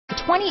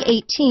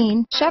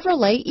2018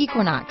 Chevrolet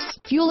Equinox.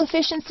 Fuel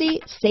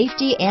efficiency,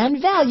 safety,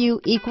 and value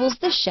equals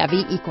the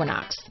Chevy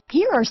Equinox.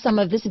 Here are some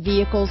of this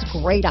vehicle's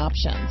great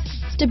options: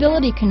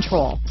 stability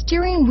control,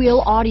 steering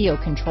wheel audio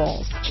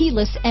controls,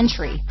 keyless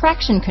entry,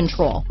 traction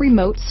control,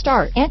 remote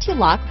start,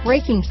 anti-lock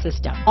braking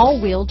system,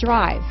 all-wheel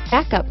drive,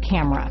 backup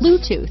camera,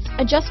 Bluetooth,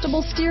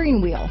 adjustable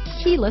steering wheel,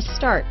 keyless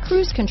start,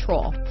 cruise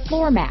control,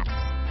 floor mats,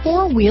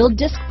 four-wheel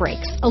disc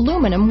brakes,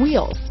 aluminum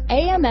wheels,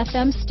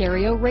 AM/FM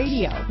stereo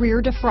radio,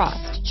 rear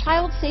defrost,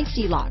 child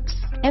safety locks,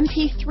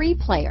 MP3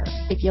 player.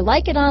 If you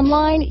like it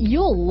online,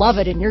 you'll love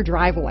it in your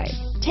driveway.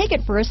 Take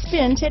it for a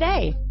spin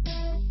today.